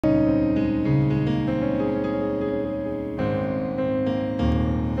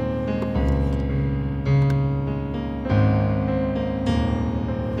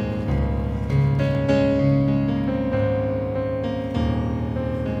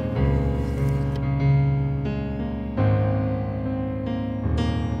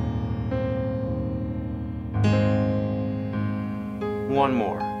one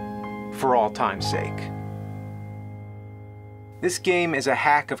more, for all time's sake. This game is a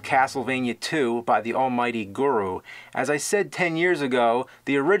hack of Castlevania 2 by the almighty Guru. As I said 10 years ago,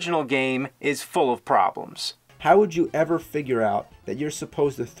 the original game is full of problems. How would you ever figure out that you're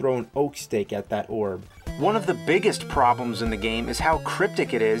supposed to throw an oak stake at that orb? One of the biggest problems in the game is how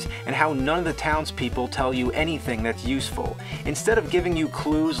cryptic it is and how none of the townspeople tell you anything that's useful. Instead of giving you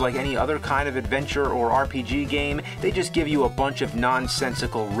clues like any other kind of adventure or RPG game, they just give you a bunch of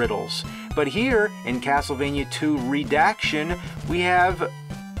nonsensical riddles. But here, in Castlevania 2 Redaction, we have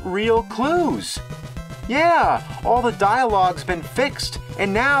real clues. Yeah, all the dialogue's been fixed,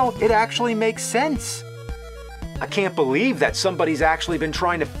 and now it actually makes sense. I can't believe that somebody's actually been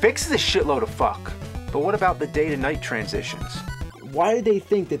trying to fix this shitload of fuck. But what about the day-to-night transitions? Why did they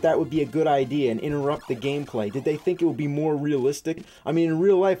think that that would be a good idea and interrupt the gameplay? Did they think it would be more realistic? I mean, in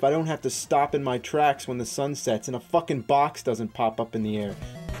real life, I don't have to stop in my tracks when the sun sets and a fucking box doesn't pop up in the air.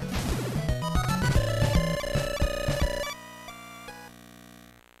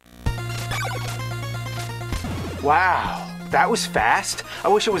 Wow, that was fast. I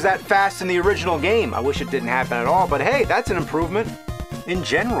wish it was that fast in the original game. I wish it didn't happen at all, but hey, that's an improvement. In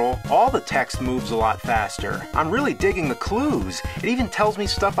general, all the text moves a lot faster. I'm really digging the clues. It even tells me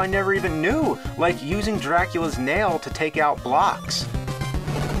stuff I never even knew, like using Dracula's nail to take out blocks.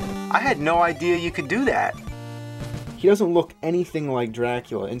 I had no idea you could do that. He doesn't look anything like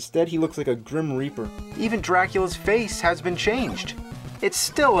Dracula. Instead, he looks like a Grim Reaper. Even Dracula's face has been changed. It's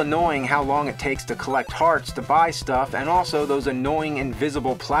still annoying how long it takes to collect hearts to buy stuff, and also those annoying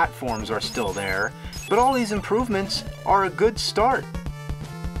invisible platforms are still there. But all these improvements are a good start.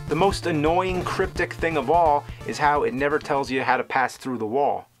 The most annoying cryptic thing of all is how it never tells you how to pass through the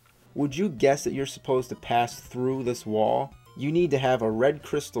wall. Would you guess that you're supposed to pass through this wall? You need to have a red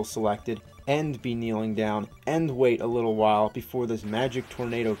crystal selected and be kneeling down and wait a little while before this magic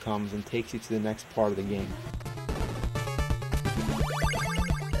tornado comes and takes you to the next part of the game.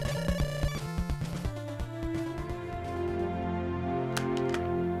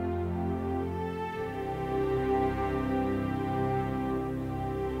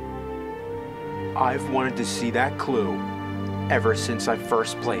 I've wanted to see that clue ever since I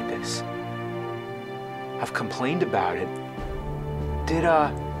first played this. I've complained about it. Did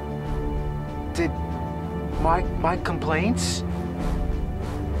my complaints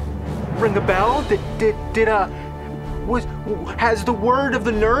ring a bell? Has the word of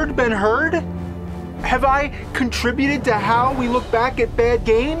the nerd been heard? Have I contributed to how we look back at bad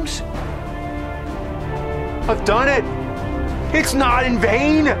games? I've done it. It's not in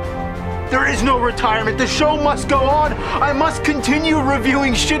vain. There is no retirement. The show must go on. I must continue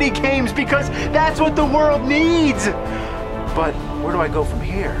reviewing shitty games because that's what the world needs. But where do I go from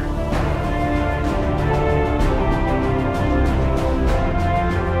here?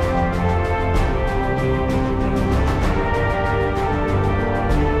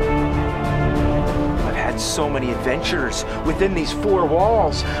 I've had so many adventures within these four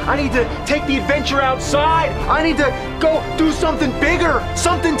walls. I need to take the adventure outside. I need to go do something bigger,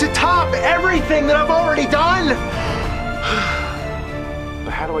 something to top everything that I've already done.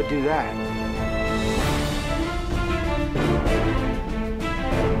 But how do I do that?